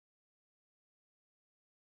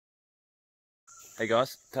Hey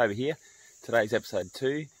guys, Toby here. Today's episode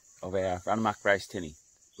 2 of our Runamuk Brand tinny.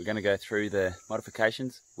 We're going to go through the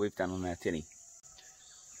modifications we've done on our tinny.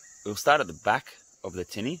 We'll start at the back of the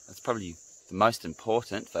tinny. That's probably the most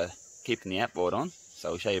important for keeping the outboard on, so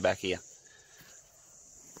I'll show you back here.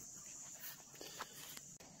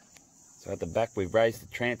 So at the back we've raised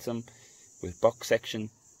the transom with box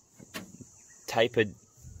section tapered,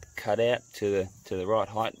 cut out to the right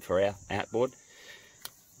height for our outboard.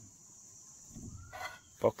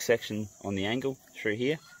 Box section on the angle through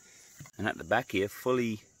here, and at the back here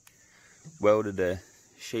fully welded a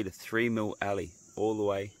sheet of 3mm alley all the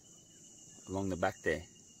way along the back there.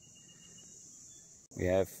 We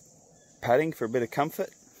have padding for a bit of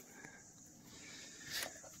comfort,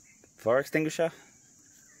 fire extinguisher,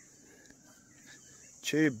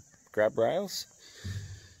 tube grab rails,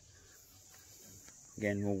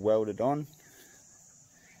 again all welded on,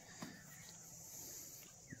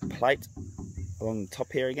 plate along the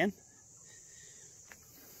top here again.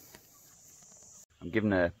 I'm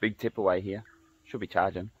giving a big tip away here, should be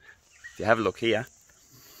charging. If you have a look here,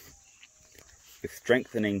 the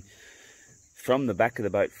strengthening from the back of the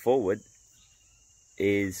boat forward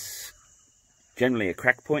is generally a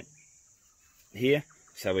crack point here,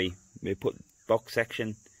 so we put box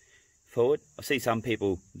section forward. I see some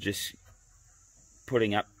people just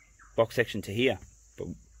putting up box section to here, but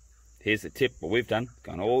here's the tip. What we've done,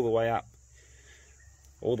 gone all the way up,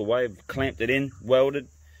 all the way, clamped it in, welded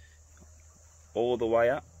all the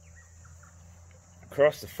way up,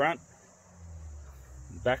 across the front,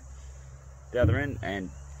 back, the other end,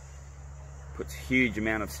 and puts huge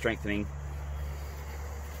amount of strengthening.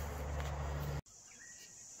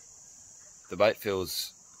 The boat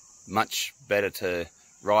feels much better to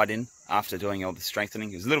ride in after doing all the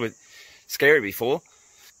strengthening. It was a little bit scary before,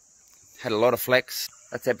 had a lot of flex.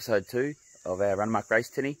 That's episode 2 of our Runamuk Brand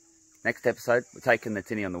tinny. Next episode, we're taking the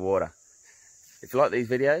tinny on the water. If you like these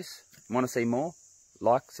videos, want to see more,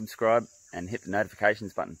 like, subscribe, and hit the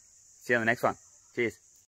notifications button. See you on the next one. Cheers.